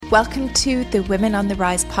Welcome to the Women on the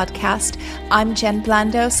Rise podcast. I'm Jen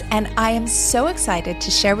Blandos, and I am so excited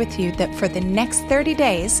to share with you that for the next 30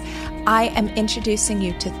 days, I am introducing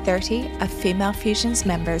you to 30 of Female Fusion's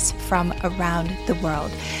members from around the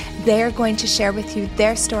world. They are going to share with you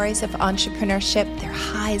their stories of entrepreneurship, their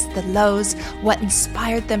highs, the lows, what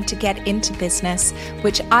inspired them to get into business,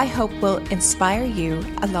 which I hope will inspire you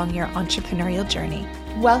along your entrepreneurial journey.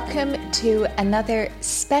 Welcome to another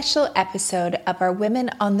special episode of our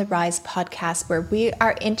Women on the Rise podcast, where we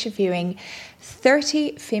are interviewing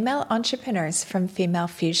 30 female entrepreneurs from Female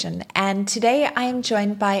Fusion. And today I am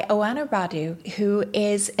joined by Oana Radu, who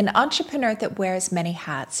is an entrepreneur that wears many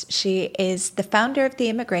hats. She is the founder of the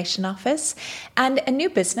Immigration Office and a new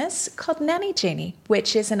business called Nanny Genie,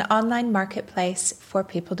 which is an online marketplace for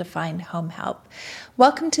people to find home help.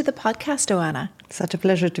 Welcome to the podcast, Oana. Such a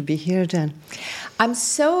pleasure to be here, Jen. I'm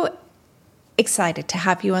so excited to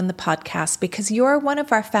have you on the podcast because you're one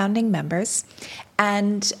of our founding members.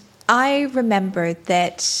 And I remember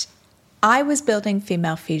that I was building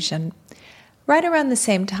Female Fusion right around the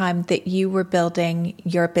same time that you were building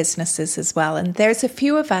your businesses as well. And there's a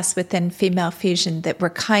few of us within Female Fusion that were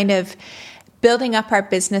kind of building up our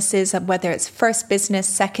businesses, whether it's first business,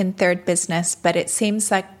 second, third business, but it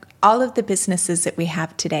seems like all of the businesses that we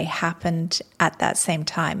have today happened at that same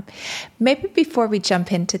time. Maybe before we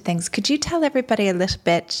jump into things, could you tell everybody a little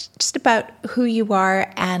bit just about who you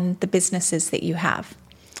are and the businesses that you have?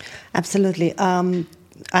 Absolutely. I'm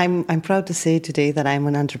proud to say today that I'm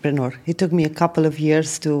an entrepreneur. It took me a couple of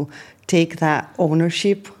years to take that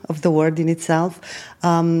ownership of the word in itself.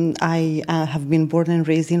 I have been born and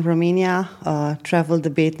raised in Romania, traveled a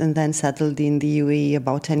bit and then settled in the UAE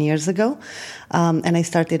about 10 years ago. And I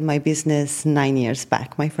started my business 9 years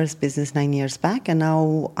back, my first business 9 years back. And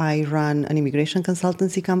now I run an immigration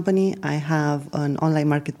consultancy company. I have an online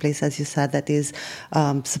marketplace, as you said, that is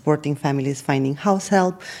supporting families finding house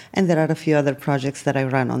help. And there are a few other projects that I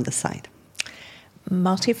run on the side.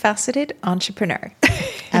 Multifaceted entrepreneur.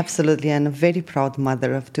 Absolutely, and a very proud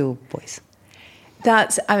mother of 2 boys.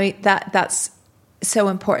 That's so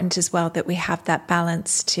important as well, that we have that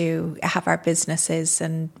balance to have our businesses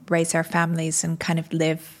and raise our families and kind of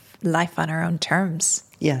live life on our own terms.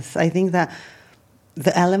 Yes, I think that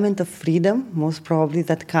the element of freedom, most probably,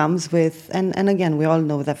 that comes with, and again, we all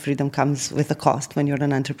know that freedom comes with a cost when you're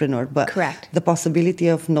an entrepreneur, but correct. The possibility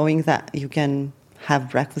of knowing that you can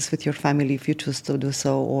have breakfast with your family if you choose to do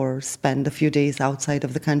so, or spend a few days outside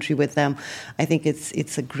of the country with them. I think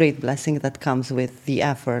it's a great blessing that comes with the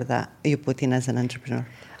effort that you put in as an entrepreneur.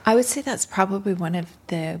 I would say that's probably one of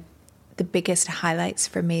the biggest highlights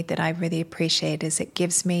for me that I really appreciate, is it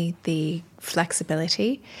gives me the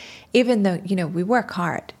flexibility, even though, we work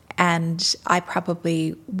hard, and I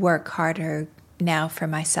probably work harder now for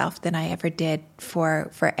myself than I ever did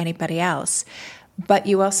for anybody else. But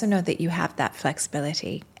you also know that you have that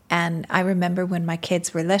flexibility. And I remember when my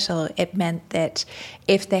kids were little, it meant that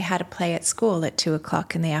if they had a play at school at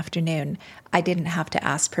 2:00 in the afternoon, I didn't have to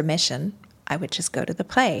ask permission. I would just go to the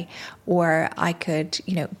play. Or I could,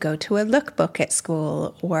 go to a lookbook at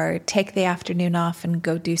school, or take the afternoon off and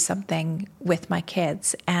go do something with my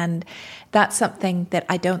kids. And that's something that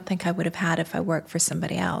I don't think I would have had if I worked for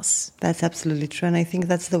somebody else. That's absolutely true. And I think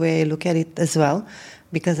that's the way I look at it as well,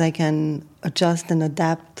 because I can adjust and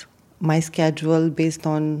adapt my schedule based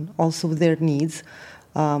on also their needs.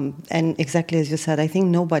 And exactly as you said, I think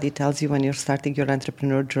nobody tells you when you're starting your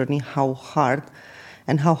entrepreneur journey how hard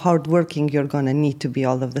and how hardworking you're going to need to be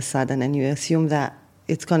all of a sudden. And you assume that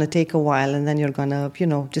it's going to take a while and then you're going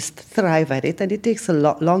to, just thrive at it. And it takes a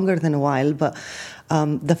lot longer than a while. But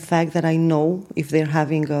the fact that I know if they're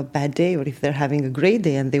having a bad day or if they're having a great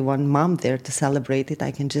day and they want mom there to celebrate it,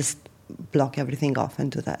 I can just block everything off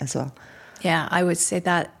and do that as well. Yeah, I would say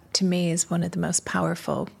that to me is one of the most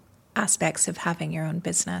powerful aspects of having your own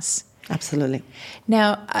business. Absolutely.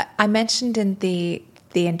 Now, I mentioned in the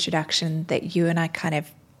introduction that you and I kind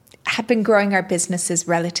of have been growing our businesses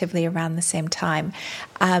relatively around the same time,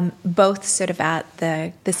 both sort of at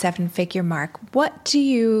the 7-figure mark. What do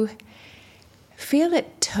you feel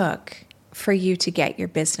it took for you to get your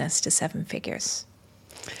business to 7 figures?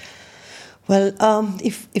 Well,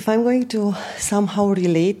 if I'm going to somehow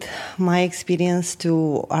relate my experience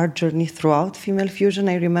to our journey throughout Female Fusion,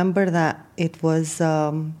 I remember that it was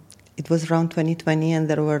around 2020, and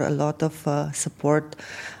there were a lot of support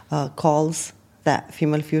calls that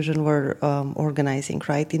Female Fusion were organizing,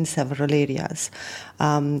 right, in several areas.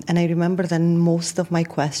 And I remember that most of my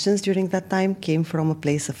questions during that time came from a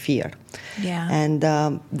place of fear. Yeah. And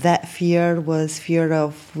that fear was fear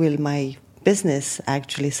of, will my business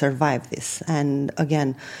actually survived this. And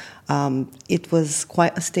again, it was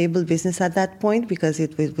quite a stable business at that point because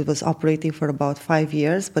it was operating for about 5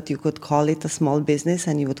 years, but you could call it a small business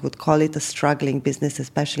and you would call it a struggling business,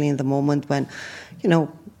 especially in the moment when,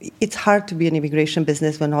 it's hard to be an immigration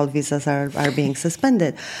business when all visas are being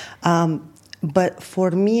suspended. But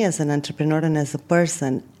for me as an entrepreneur and as a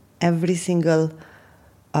person, every single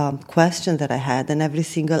question that I had and every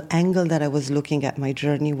single angle that I was looking at my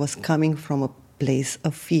journey was coming from a place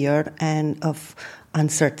of fear and of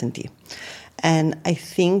uncertainty. And I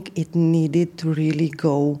think it needed to really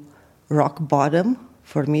go rock bottom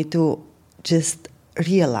for me to just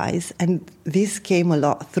realize, and this came a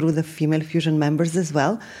lot through the Female Fusion members as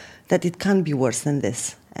well, that it can't be worse than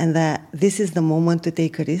this. And that this is the moment to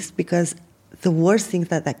take a risk because the worst thing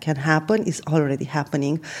that can happen is already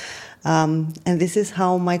happening. And this is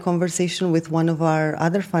how my conversation with one of our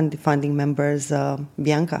other funding members,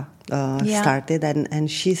 Bianca, started. And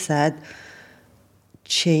she said,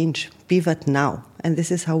 change, pivot now. And this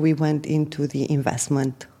is how we went into the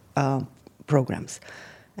investment programs.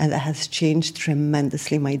 And that has changed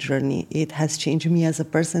tremendously my journey. It has changed me as a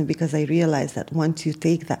person because I realized that once you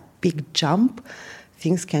take that big jump,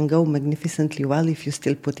 things can go magnificently well if you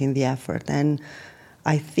still put in the effort. And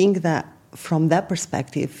I think that from that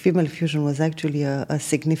perspective, Female Fusion was actually a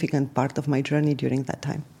significant part of my journey during that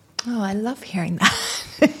time. Oh, I love hearing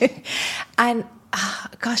that. And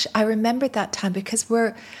gosh, I remember that time because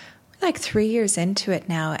we're like 3 years into it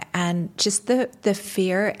now, and just the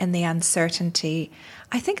fear and the uncertainty,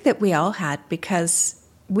 I think that we all had because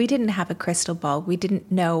we didn't have a crystal ball. We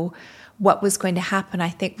didn't know what was going to happen. I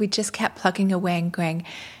think we just kept plugging away and going,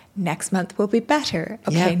 next month will be better.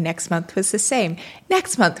 Okay, next month was the same.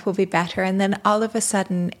 Next month will be better. And then all of a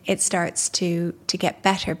sudden it starts to get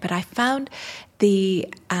better. But I found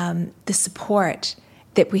the support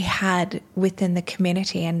that we had within the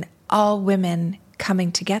community and all women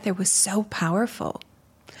coming together was so powerful.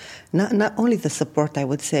 Not only the support, I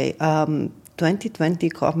would say. 2020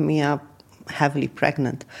 caught me up heavily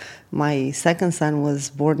pregnant. My second son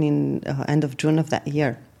was born in end of June of that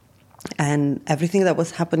year. And everything that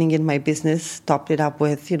was happening in my business topped it up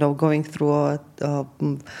with, going through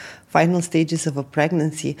final stages of a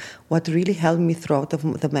pregnancy. What really helped me throughout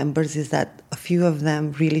the members is that a few of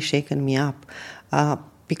them really shaken me up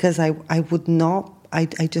because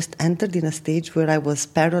I just entered in a stage where I was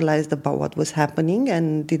paralyzed about what was happening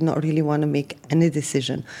and did not really want to make any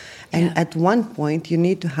decision. And at one point, you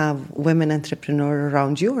need to have women entrepreneurs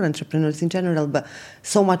around you, or entrepreneurs in general, but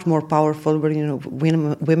so much more powerful,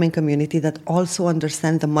 women community that also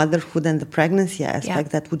understand the motherhood and the pregnancy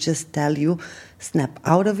aspect that would just tell you, snap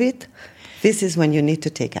out of it. This is when you need to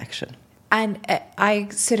take action. And I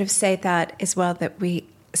sort of say that as well, that we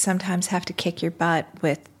sometimes have to kick your butt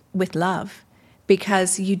with love.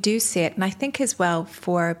 Because you do see it. And I think as well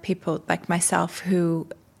for people like myself who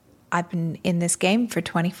I've been in this game for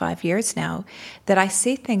 25 years now, that I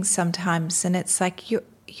see things sometimes and it's like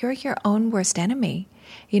you're your own worst enemy.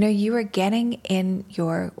 You are getting in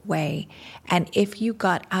your way. And if you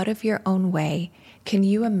got out of your own way, can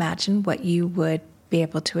you imagine what you would be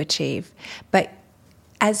able to achieve? But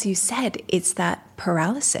as you said, it's that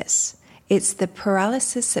paralysis. It's the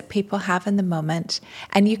paralysis that people have in the moment,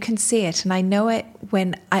 and you can see it. And I know it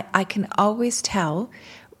when I can always tell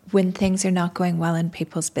when things are not going well in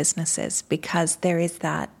people's businesses because there is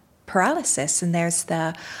that paralysis and there's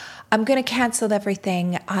I'm going to cancel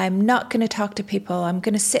everything. I'm not going to talk to people. I'm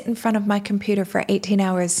going to sit in front of my computer for 18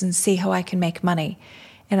 hours and see how I can make money.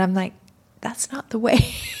 And I'm like, that's not the way.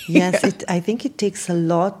 Yes, I think it takes a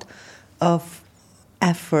lot of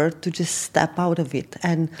effort to just step out of it.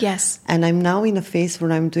 And I'm now in a phase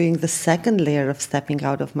where I'm doing the second layer of stepping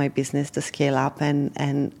out of my business to scale up.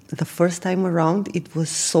 And the first time around, it was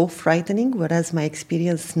so frightening, whereas my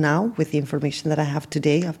experience now with the information that I have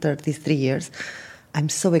today after these 3 years, I'm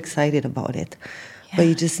so excited about it. Yeah.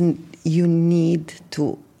 But you need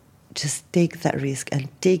to just take that risk and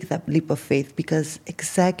take that leap of faith because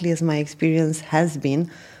exactly as my experience has been,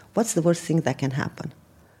 what's the worst thing that can happen?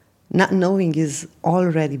 Not knowing is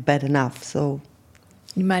already bad enough, so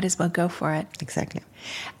you might as well go for it. Exactly.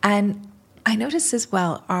 And I notice as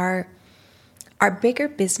well our bigger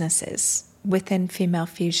businesses within Female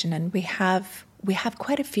Fusion, and we have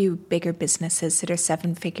quite a few bigger businesses that are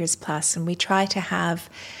 7 figures plus, and we try to have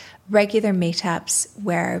regular meetups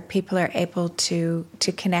where people are able to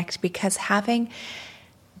connect because having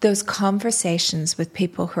those conversations with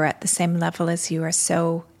people who are at the same level as you are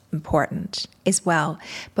so important as well.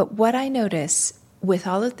 But what I notice with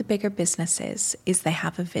all of the bigger businesses is they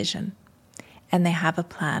have a vision and they have a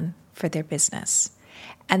plan for their business.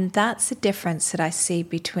 And that's the difference that I see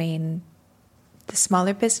between the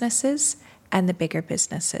smaller businesses and the bigger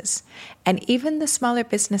businesses. And even the smaller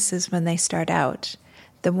businesses, when they start out,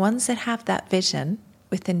 the ones that have that vision,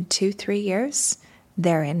 within 2-3 years,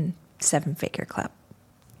 they're in 7-figure club.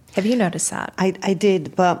 Have you noticed that? I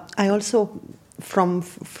did, but I also, from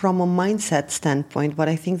a mindset standpoint, what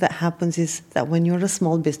I think that happens is that when you're a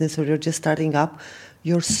small business or you're just starting up,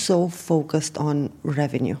 you're so focused on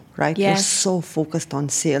revenue, right? Yes. You're so focused on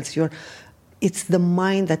sales. It's the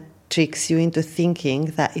mind that tricks you into thinking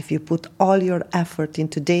that if you put all your effort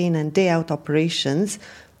into day in and day out operations,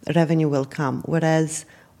 revenue will come. Whereas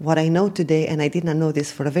what I know today, and I did not know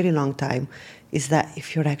this for a very long time, is that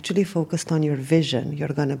if you're actually focused on your vision, you're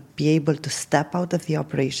going to be able to step out of the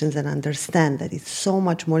operations and understand that it's so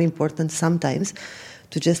much more important sometimes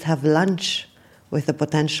to just have lunch with a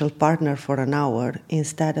potential partner for an hour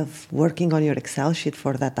instead of working on your Excel sheet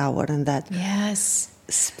for that hour, and that yes,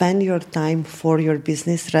 spend your time for your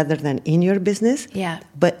business rather than in your business. Yeah.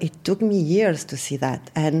 But it took me years to see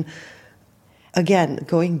that. And again,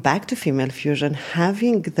 going back to Female Fusion,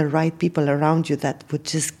 having the right people around you that would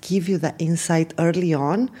just give you that insight early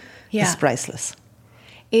on is priceless.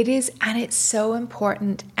 It is, and it's so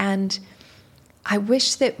important. And I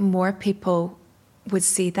wish that more people would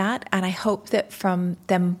see that. And I hope that from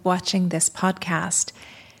them watching this podcast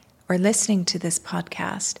or listening to this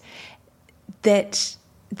podcast, that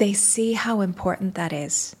they see how important that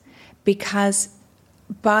is. Because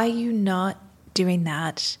by you not doing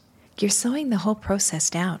that, you're slowing the whole process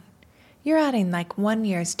down. You're adding like 1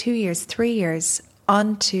 year, 2 years, 3 years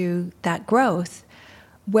onto that growth,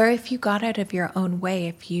 where if you got out of your own way,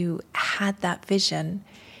 if you had that vision,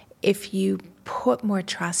 if you put more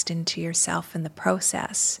trust into yourself in the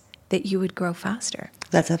process, that you would grow faster.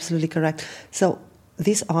 That's absolutely correct. So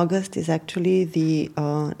this August is actually the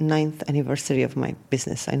 9th anniversary of my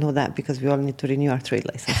business. I know that because we all need to renew our trade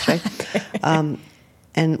license, right?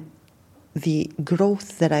 And the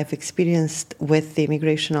growth that I've experienced with the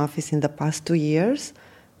immigration office in the past 2 years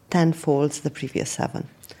tenfolds the previous 7.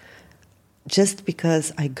 Just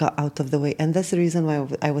because I got out of the way. And that's the reason why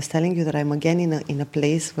I was telling you that I'm again in a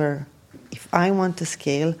place where if I want to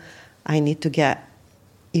scale, I need to get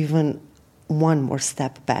even one more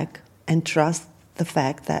step back and trust the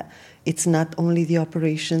fact that it's not only the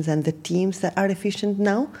operations and the teams that are efficient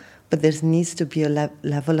now, but there needs to be a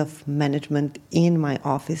level of management in my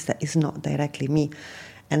office that is not directly me.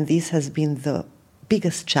 And this has been the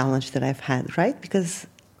biggest challenge that I've had, right? Because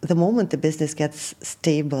the moment the business gets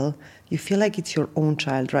stable, you feel like it's your own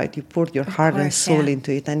child, right? You poured your heart and soul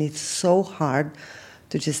into it, and it's so hard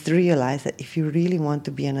to just realize that if you really want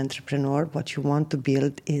to be an entrepreneur, what you want to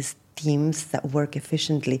build is teams that work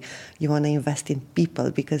efficiently. You want to invest in people,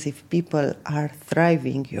 because if people are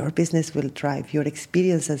thriving, your business will thrive. Your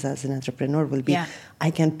experiences as an entrepreneur will be, I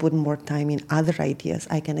can put more time in other ideas.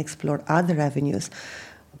 I can explore other avenues.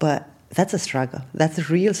 But that's a struggle. That's a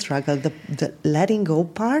real struggle. The letting go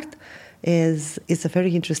part is a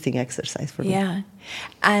very interesting exercise for me. Yeah.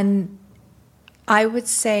 And I would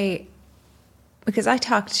say, because I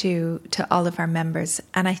talk to all of our members,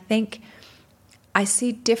 and I think I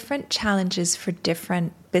see different challenges for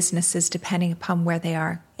different businesses depending upon where they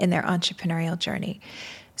are in their entrepreneurial journey.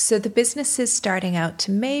 So the businesses starting out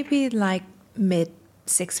to maybe like mid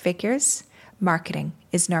 6 figures, marketing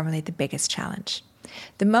is normally the biggest challenge.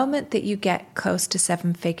 The moment that you get close to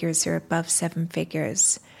 7 figures or above 7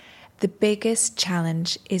 figures, the biggest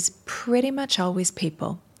challenge is pretty much always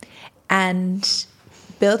people. And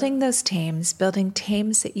building those teams, building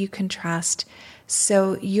teams that you can trust,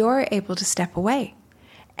 so you're able to step away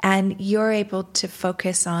and you're able to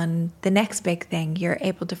focus on the next big thing. You're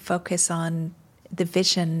able to focus on the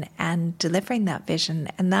vision and delivering that vision.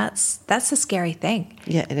 And that's a scary thing.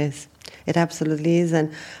 Yeah, it is. It absolutely is.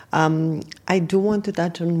 And I do want to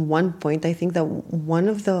touch on one point. I think that one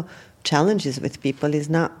of the challenges with people is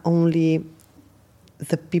not only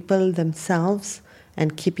the people themselves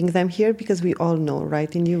and keeping them here, because we all know,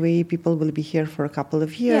 right, in UAE people will be here for a couple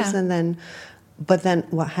of years, but then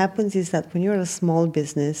what happens is that when you're a small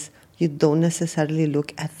business, you don't necessarily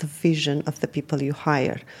look at the vision of the people you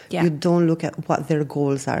hire. You don't look at what their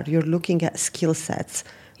goals are. You're looking at skill sets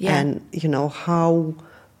and, how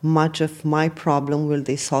much of my problem will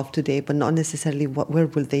they solve today, but not necessarily where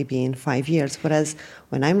will they be in 5 years. Whereas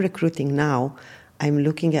when I'm recruiting now, I'm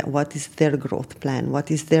looking at what is their growth plan, what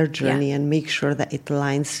is their journey, and make sure that it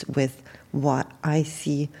aligns with what I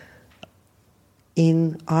see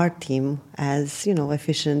in our team as,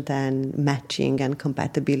 efficient and matching and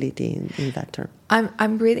compatibility in that term.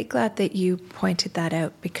 I'm really glad that you pointed that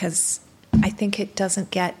out, because I think it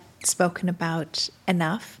doesn't get spoken about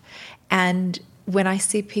enough. And when I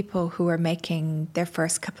see people who are making their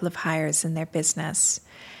first couple of hires in their business,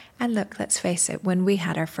 and look, let's face it, when we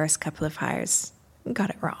had our first couple of hires, we got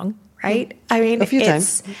it wrong, right? I mean, a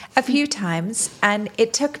few times, and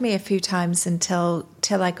it took me a few times until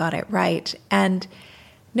I got it right. And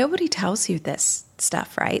nobody tells you this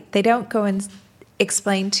stuff, right? They don't go and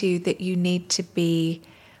explain to you that you need to be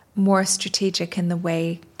more strategic in the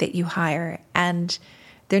way that you hire, and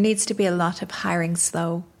there needs to be a lot of hiring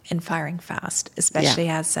slow and firing fast, especially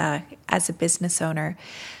as a business owner.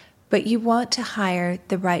 But you want to hire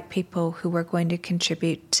the right people who are going to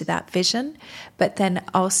contribute to that vision, but then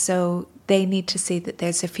also they need to see that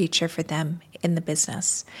there's a future for them in the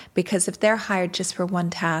business. Because if they're hired just for one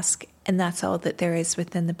task and that's all that there is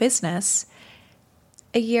within the business,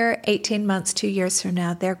 a year, 18 months, 2 years from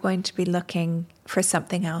now, they're going to be looking for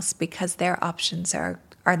something else because their options are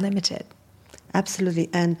limited. Absolutely.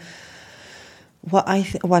 And what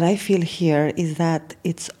I feel here is that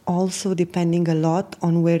it's also depending a lot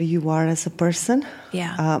on where you are as a person,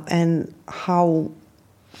 and how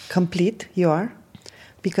complete you are.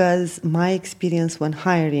 Because my experience when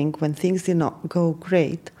hiring, when things did not go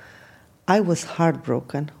great, I was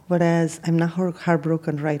heartbroken. Whereas I'm not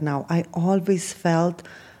heartbroken right now. I always felt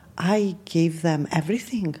I gave them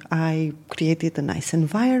everything. I created a nice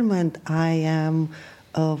environment. I am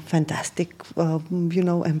a fantastic,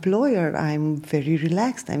 employer. I'm very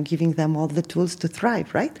relaxed. I'm giving them all the tools to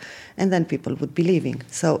thrive, right? And then people would be leaving.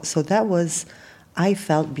 So that was, I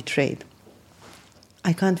felt betrayed.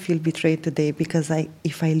 I can't feel betrayed today because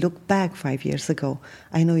if I look back 5 years ago,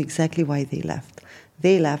 I know exactly why they left.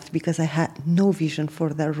 They left because I had no vision for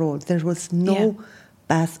their role. There was no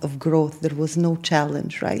path of growth. There was no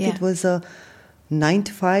challenge, right? Yeah. It was a 9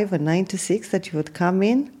 to 5, a 9 to 6 that you would come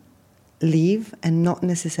in, leave, and not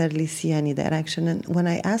necessarily see any direction. And when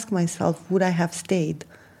I ask myself, would I have stayed?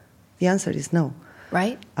 The answer is no.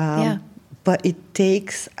 Right? But it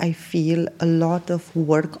takes, I feel, a lot of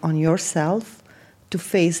work on yourself to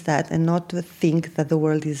face that and not to think that the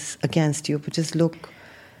world is against you, but just look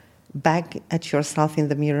back at yourself in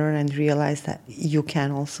the mirror and realize that you can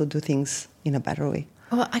also do things in a better way.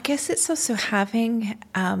 Well, I guess it's also having,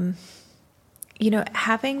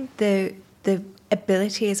 having the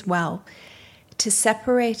ability as well to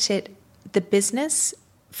separate the business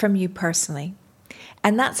from you personally.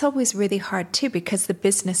 And that's always really hard too, because the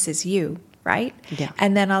business is you, right? Yeah.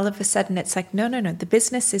 And then all of a sudden it's like, no, the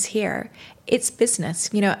business is here. It's business,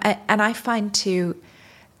 and I find too,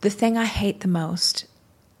 the thing I hate the most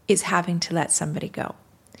is having to let somebody go.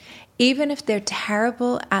 Even if they're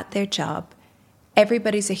terrible at their job,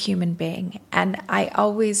 everybody's a human being. And I've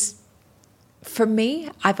always found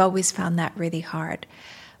that really hard.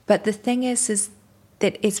 But the thing is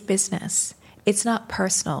that it's business. It's not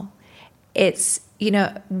personal. It's,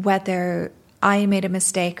 whether I made a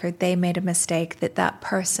mistake or they made a mistake, that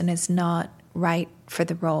person is not right for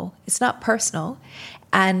the role. It's not personal.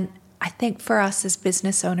 And I think for us as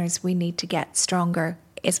business owners, we need to get stronger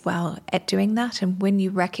as well at doing that. And when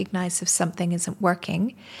you recognize if something isn't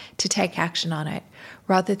working, to take action on it,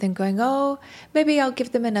 rather than going, oh, maybe I'll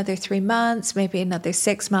give them another 3 months, maybe another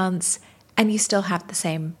 6 months, and you still have the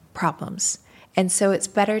same problems. And so it's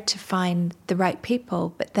better to find the right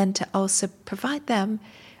people, but then to also provide them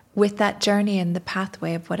with that journey and the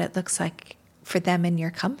pathway of what it looks like for them in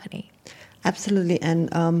your company. Absolutely.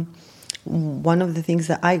 And one of the things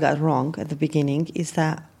that I got wrong at the beginning is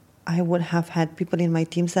that I would have had people in my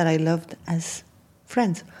teams that I loved as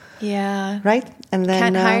friends. Yeah. Right? And then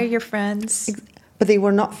can't hire your friends. But they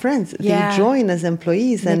were not friends. Yeah. They joined as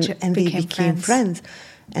employees and they became friends.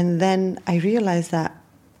 And then I realized that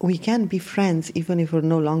we can be friends even if we're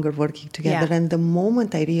no longer working together. Yeah. And the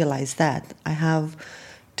moment I realized that, I have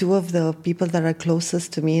 2 of the people that are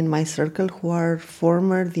closest to me in my circle who are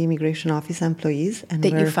former the immigration office employees. And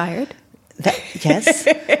that you fired? Yes.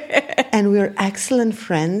 And we're excellent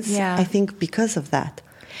friends, Yeah. I think, because of that.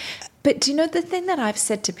 But do you know the thing that I've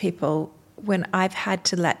said to people when I've had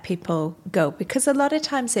to let people go? Because a lot of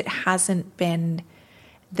times it hasn't been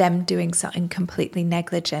them doing something completely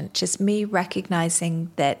negligent, just me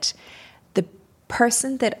recognizing that the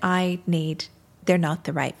person that I need, they're not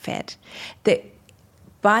the right fit. That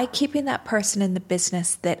by keeping that person in the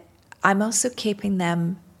business, that I'm also keeping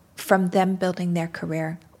them from them building their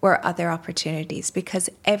career or other opportunities, because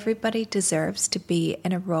everybody deserves to be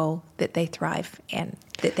in a role that they thrive in,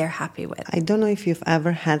 that they're happy with. I don't know if you've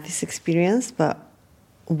ever had this experience, but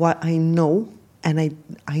what I know, and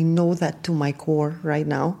I know that to my core right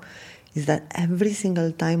now, is that every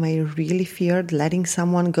single time I really feared letting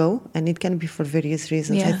someone go, and it can be for various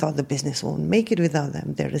reasons. Yeah. I thought the business won't make it without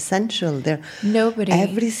them. They're essential. Nobody.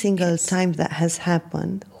 Every single time that has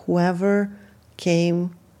happened, whoever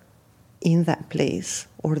came in that place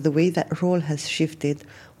or the way that role has shifted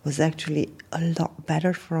was actually a lot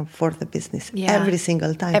better for the business. Yeah. Every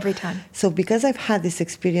single time. Every time. So because I've had this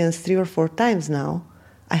experience 3 or 4 times now,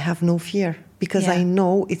 I have no fear because Yeah. I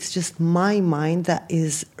know it's just my mind that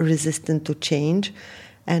is resistant to change.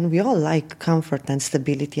 And we all like comfort and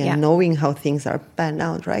stability and Yeah. knowing how things are panned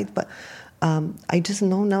out, right? But I just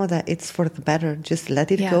know now that it's for the better. Just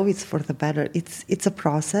let it Yeah. go. It's for the better. It's a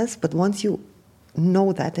process, but once you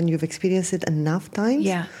know that and you've experienced it enough times,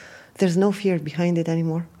 Yeah. there's no fear behind it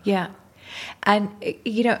anymore. Yeah. And,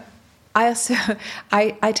 I also,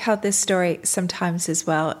 I tell this story sometimes as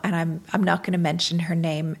well, and I'm not going to mention her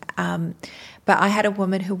name, but I had a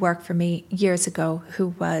woman who worked for me years ago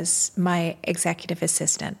who was my executive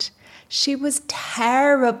assistant. She was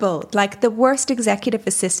terrible, like the worst executive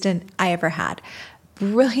assistant I ever had.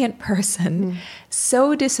 Brilliant person,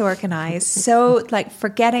 so disorganized, so like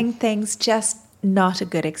forgetting things, just not a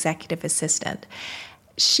good executive assistant.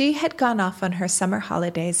 She had gone off on her summer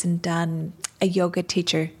holidays and done a yoga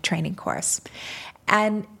teacher training course.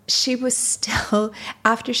 And she was still,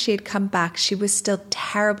 after she had come back, she was still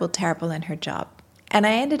terrible in her job. And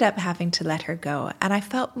I ended up having to let her go. And I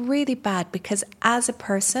felt really bad because as a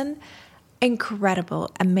person,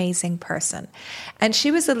 incredible, amazing person. And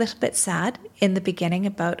she was a little bit sad in the beginning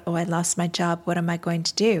about, I lost my job. What am I going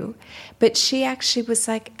to do? But she actually was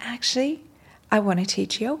like, I want to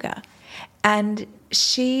teach yoga. And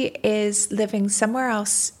she is living somewhere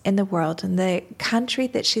else in the world. In the country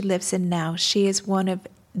that she lives in now, she is one of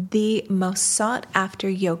the most sought after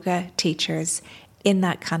yoga teachers in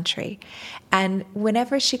that country. And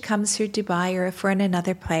whenever she comes through Dubai or if we're in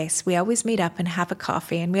another place, we always meet up and have a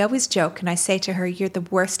coffee. And we always joke. And I say to her, you're the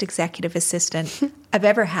worst executive assistant I've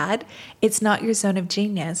ever had. It's not your zone of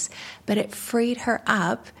genius. But it freed her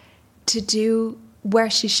up to do where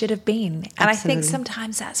she should have been. And Absolutely. I think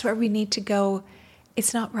sometimes that's where we need to go.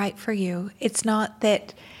 It's not right for you. It's not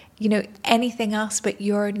that, anything else, but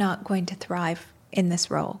you're not going to thrive in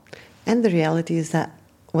this role. And the reality is that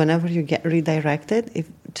whenever you get redirected,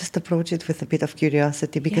 just approach it with a bit of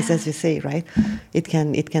curiosity because, as you say, right, it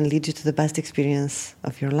can lead you to the best experience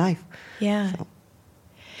of your life. Yeah. So.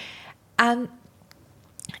 And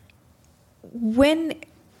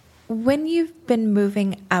when you've been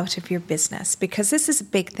moving out of your business, because this is a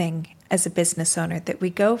big thing as a business owner, that we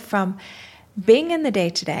go from being in the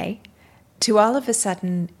day-to-day to all of a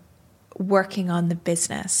sudden working on the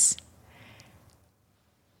business.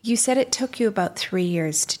 You said it took you about 3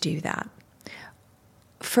 years to do that.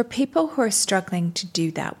 For people who are struggling to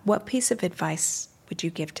do that, what piece of advice would you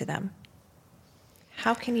give to them?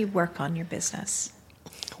 How can you work on your business?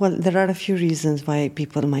 Well, there are a few reasons why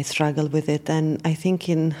people might struggle with it, and I think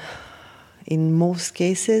in most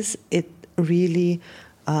cases it really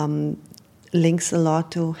links a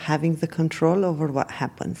lot to having the control over what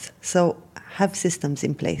happens. So have systems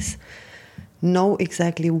in place. Know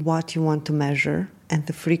exactly what you want to measure and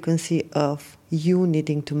the frequency of you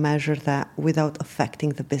needing to measure that without affecting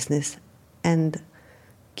the business, and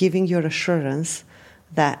giving your assurance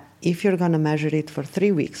that if you're going to measure it for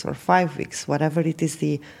 3 weeks or 5 weeks, whatever it is,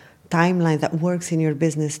 the timeline that works in your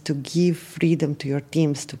business to give freedom to your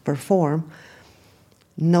teams to perform,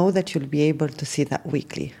 know that you'll be able to see that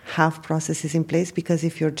weekly. Have processes in place, because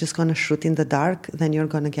if you're just going to shoot in the dark, then you're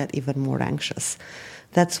going to get even more anxious.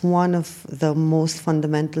 That's one of the most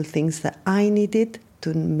fundamental things that I needed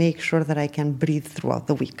to make sure that I can breathe throughout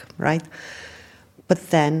the week, right? But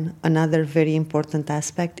then another very important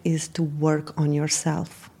aspect is to work on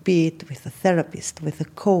yourself, be it with a therapist, with a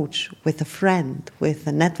coach, with a friend, with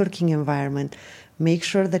a networking environment. Make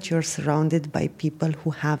sure that you're surrounded by people who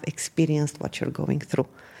have experienced what you're going through.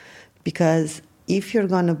 Because if you're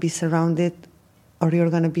going to be surrounded, or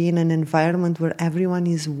you're going to be in an environment where everyone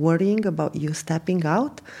is worrying about you stepping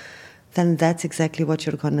out, then that's exactly what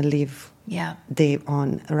you're going to live day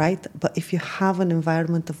on, right? But if you have an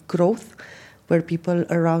environment of growth where people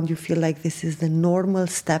around you feel like this is the normal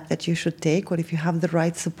step that you should take, or if you have the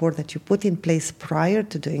right support that you put in place prior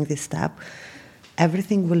to doing this step,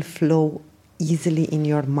 everything will flow easily in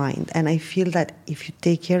your mind. And I feel that if you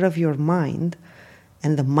take care of your mind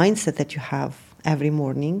and the mindset that you have every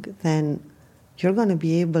morning, then you're going to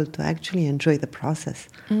be able to actually enjoy the process.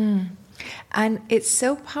 And it's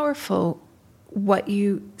so powerful what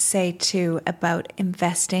you say too about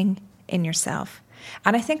investing in yourself.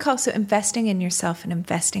 And I think also investing in yourself and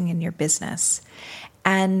investing in your business.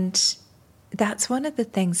 And that's one of the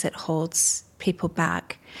things that holds people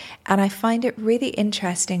back. And I find it really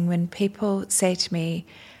interesting when people say to me,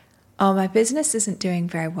 oh, my business isn't doing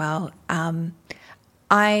very well.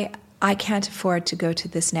 I can't afford to go to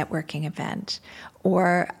this networking event,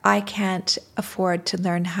 or I can't afford to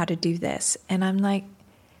learn how to do this. And I'm like,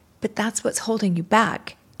 but that's what's holding you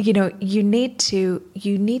back. You know, you need to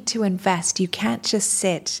invest. You can't just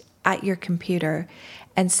sit at your computer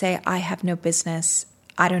and say, I have no business,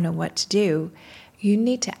 I don't know what to do. You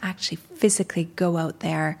need to actually physically go out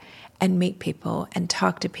there and meet people and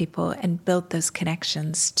talk to people and build those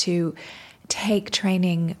connections, to take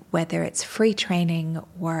training, whether it's free training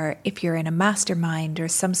or if you're in a mastermind or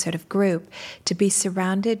some sort of group, to be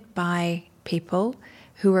surrounded by people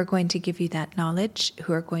who are going to give you that knowledge,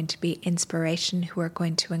 who are going to be inspiration, who are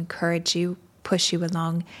going to encourage you, push you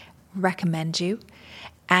along, recommend you.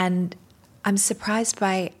 And I'm surprised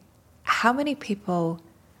by how many people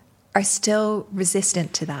are still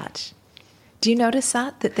resistant to that. Do you notice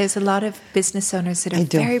that there's a lot of business owners that are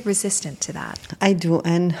very resistant to that? I do.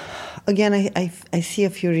 And again, I see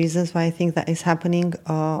a few reasons why I think that is happening.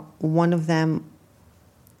 One of them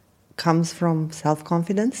comes from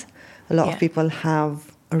self-confidence. A lot of people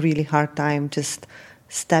have a really hard time just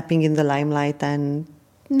stepping in the limelight and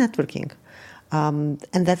networking. And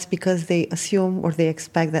that's because they assume or they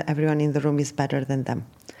expect that everyone in the room is better than them.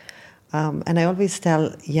 And I always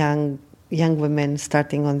tell young women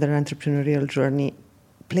starting on their entrepreneurial journey,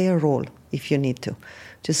 play a role if you need to.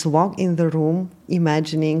 Just walk in the room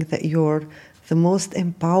imagining that you're the most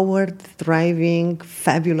empowered, thriving,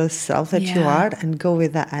 fabulous self that you are, and go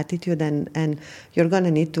with that attitude. And you're going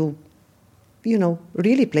to need to,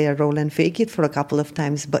 really play a role and fake it for a couple of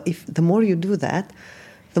times. But the more you do that,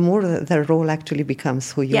 the more the role actually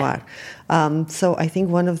becomes who you are. So I think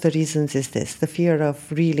one of the reasons is this, the fear of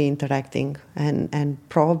really interacting, and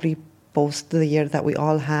probably post the year that we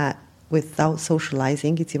all had without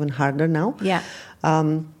socializing, it's even harder now.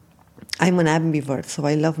 I'm an ambivert, so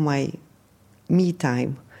I love my me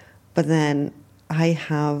time. But then I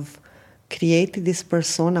have created this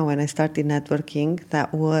persona when I started networking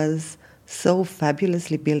that was so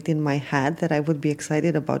fabulously built in my head that I would be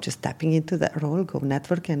excited about just tapping into that role, go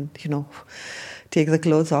network and, take the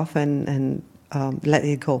clothes off and let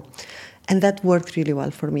it go. And that worked really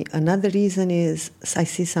well for me. Another reason is I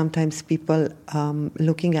see sometimes people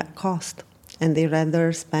looking at cost, and they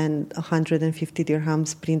rather spend 150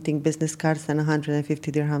 dirhams printing business cards than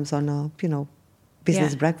 150 dirhams on a,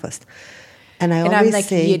 business breakfast. And I'm like,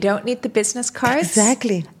 say, you don't need the business cards.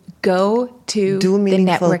 Exactly. Go to the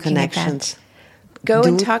networking event. Go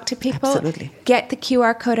and talk to people. Absolutely. Get the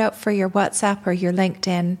QR code out for your WhatsApp or your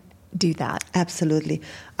LinkedIn. Do that. Absolutely.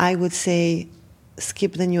 I would say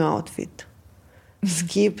skip the new outfit.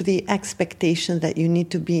 Skip the expectation that you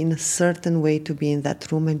need to be in a certain way to be in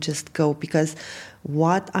that room, and just go. Because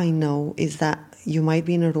what I know is that you might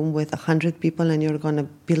be in a room with 100 people and you're going to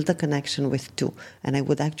build a connection with 2. And I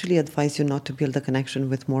would actually advise you not to build a connection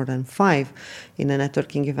with more than 5 in a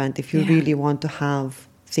networking event if you really want to have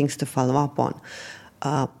things to follow up on.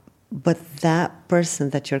 But that person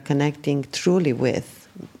that you're connecting truly with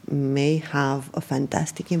may have a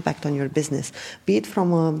fantastic impact on your business, be it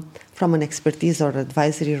from an expertise or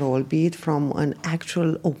advisory role, be it from an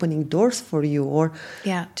actual opening doors for you, or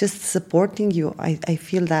just supporting you. I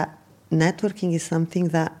feel that networking is something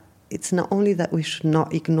that it's not only that we should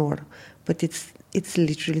not ignore, but it's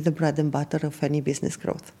literally the bread and butter of any business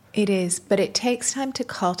growth. It is, but it takes time to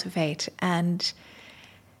cultivate, and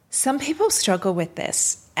some people struggle with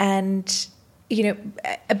this. And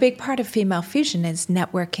a big part of Female Fusion is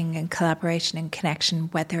networking and collaboration and connection,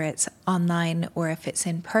 whether it's online or if it's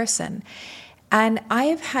in person. And I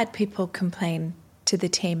have had people complain to the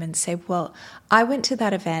team and say, well, I went to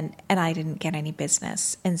that event and I didn't get any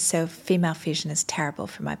business, and so Female Fusion is terrible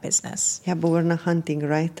for my business. Yeah, but we're not hunting,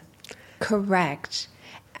 right? Correct.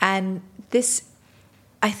 And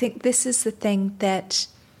I think this is the thing that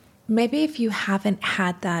maybe if you haven't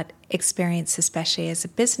had that experience, especially as a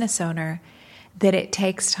business owner, that it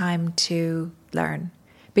takes time to learn.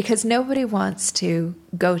 Because nobody wants to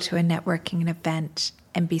go to a networking event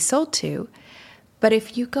and be sold to. But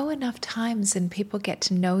if you go enough times and people get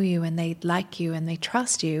to know you and they like you and they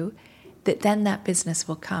trust you, then that business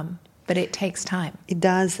will come. But it takes time. It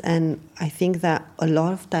does. And I think that a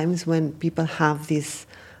lot of times when people have these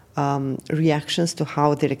reactions to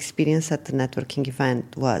how their experience at the networking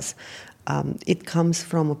event was, it comes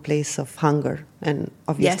from a place of hunger. And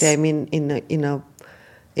obviously, I mean, in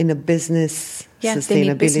a business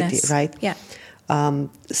sustainability, business. Right? Yeah.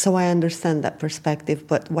 So I understand that perspective.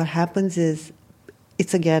 But what happens is,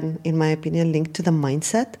 it's again, in my opinion, linked to the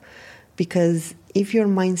mindset. Because if your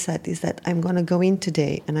mindset is that I'm going to go in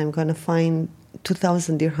today and I'm going to find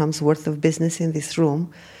 2,000 dirhams worth of business in this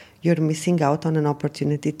room, you're missing out on an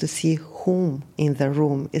opportunity to see whom in the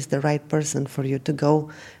room is the right person for you to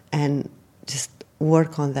go and just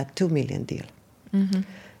work on that 2 million deal. Mm-hmm.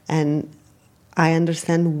 And I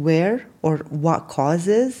understand where or what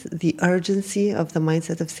causes the urgency of the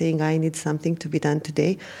mindset of saying, I need something to be done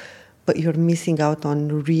today, but you're missing out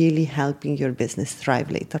on really helping your business thrive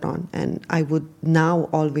later on. And I would now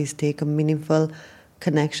always take a meaningful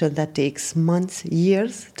connection that takes months,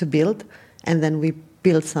 years to build, and then we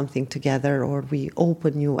build something together or we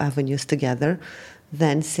open new avenues together,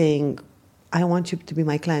 than saying, I want you to be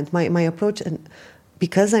my client. My approach, and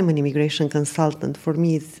because I'm an immigration consultant, for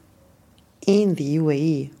me it's in the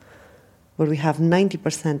UAE, where we have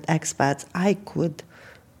 90% expats, I could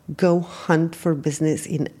go hunt for business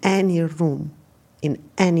in any room, in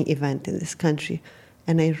any event in this country.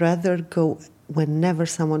 And I'd rather go whenever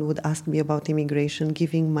someone would ask me about immigration,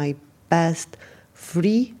 giving my best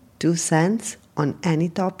free 2 cents on any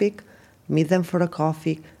topic, meet them for a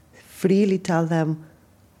coffee, freely tell them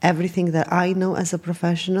everything that I know as a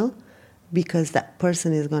professional, because that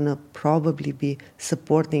person is going to probably be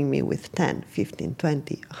supporting me with 10, 15,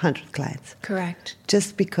 20, 100 clients. Correct.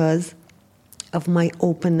 Just because of my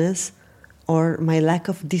openness or my lack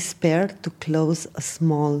of despair to close a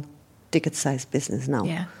small ticket-sized business now.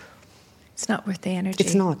 Yeah. It's not worth the energy.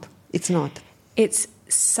 It's not. It's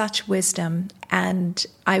such wisdom, and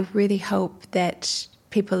I really hope that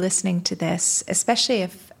people listening to this, especially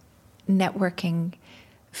if networking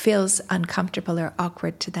feels uncomfortable or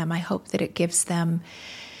awkward to them, I hope that it gives them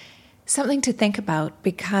something to think about,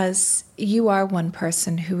 because you are one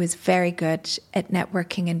person who is very good at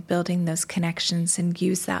networking and building those connections and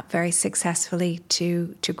use that very successfully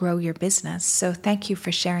to grow your business. So thank you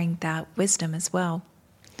for sharing that wisdom as well.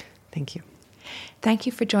 Thank you. Thank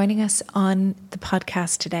you for joining us on the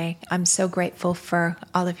podcast today. I'm so grateful for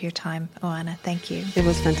all of your time, Oana. Thank you. It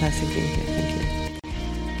was fantastic being here. Thank you.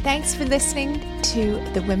 Thanks for listening to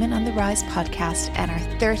the Women on the Rise podcast and our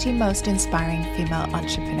 30 most inspiring female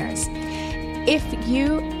entrepreneurs. If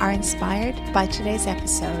you are inspired by today's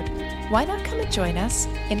episode, why not come and join us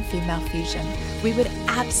in Female Fusion? We would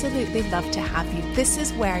absolutely love to have you. This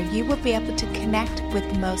is where you will be able to connect with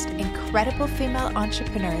the most incredible female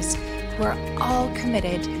entrepreneurs who are all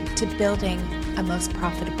committed to building a most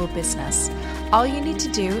profitable business. All you need to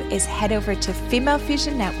do is head over to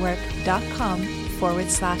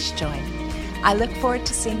femalefusionnetwork.com/join. I look forward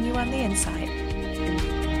to seeing you on the inside.